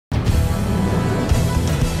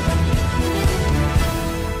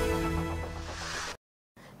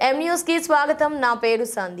M news కి స్వాగతం. నా పేరు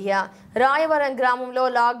సంధ్య. రాయవరం గ్రామంలో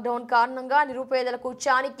లాక్డౌన్ కారణంగా నిరుపేదలకు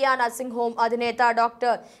చాణిక్య నర్సింగ్ హోమ్ అధినేత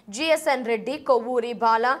డాక్టర్ జిఎస్ఎన్ రెడ్డి, కొవ్వూరి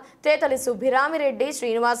బాల, తేతలి సుబ్బిరామిరెడ్డి,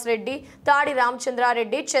 శ్రీనివాస్ రెడ్డి, తాడి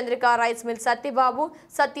రామచంద్రారెడ్డి, చంద్రికా రైస్ మిల్ సత్తిబాబు,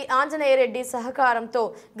 సత్తి ఆంజనేయరెడ్డి సహకారంతో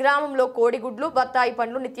గ్రామంలో కోడిగుడ్లు, బత్తాయి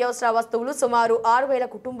పండ్లు, నిత్యావసర వస్తువులు సుమారు 6,000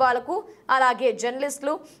 కుటుంబాలకు, అలాగే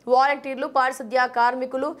జర్నలిస్టులు, వాలంటీర్లు, పారిశుద్ధ్య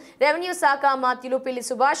కార్మికులు, రెవెన్యూ శాఖ మాత్యులు పిల్లి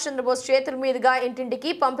సుభాష్ చంద్రబోస్ చేతుల మీదుగా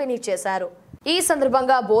ఇంటింటికి పంపిణీ చేశారు. ఈ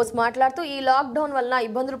సందర్భంగా బోస్ మాట్లాడుతూ ఈ లాక్డౌన్ వలన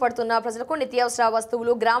ఇబ్బందులు పడుతున్న ప్రజలకు నిత్యావసర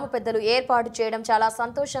వస్తువులు గ్రామ పెద్దలు ఏర్పాటు చేయడం చాలా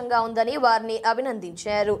సంతోషంగా ఉందని వారిని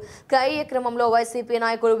అభినందించారు. కార్యక్రమంలో వైసీపీ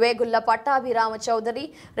నాయకులు వేగుళ్ల పట్టాభిరామ చౌదరి,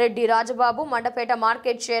 రెడ్డి రాజబాబు, మండపేట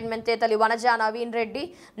మార్కెట్ చైర్మన్ తేతలి వనజ నవీన్ రెడ్డి,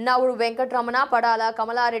 నవుడు వెంకటరమణ, పడాల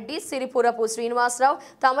కమలారెడ్డి, సిరిపురపు శ్రీనివాసరావు,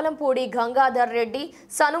 తమలంపూడి గంగాధర్ రెడ్డి,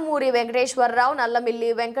 సనుమూరి వెంకటేశ్వరరావు,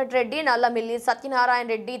 నల్లమిల్లి వెంకటరెడ్డి, నల్లమిల్లి సత్యనారాయణ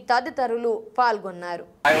రెడ్డి తదితరులు పాల్గొన్నారు.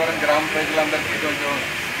 కొంచెం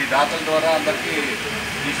ఈ దాతల ద్వారా అందరికీ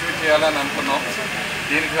డిస్ట్రిబ్యూట్ చేయాలని అనుకున్నాం.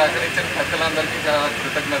 దీనికి సహకరించిన పెద్దలందరికీ చాలా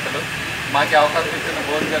కృతజ్ఞతలు. మాకు అవకాశం ఇచ్చిన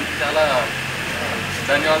బోర్డు గారికి చాలా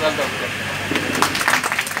ధన్యవాదాలు తెలుపుతున్నాం.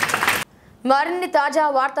 మరిన్ని తాజా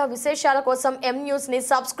వార్తా విశేషాల కోసం ఎం న్యూస్ ని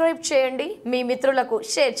సబ్స్క్రైబ్ చేయండి, మీ మిత్రులకు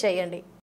షేర్ చేయండి.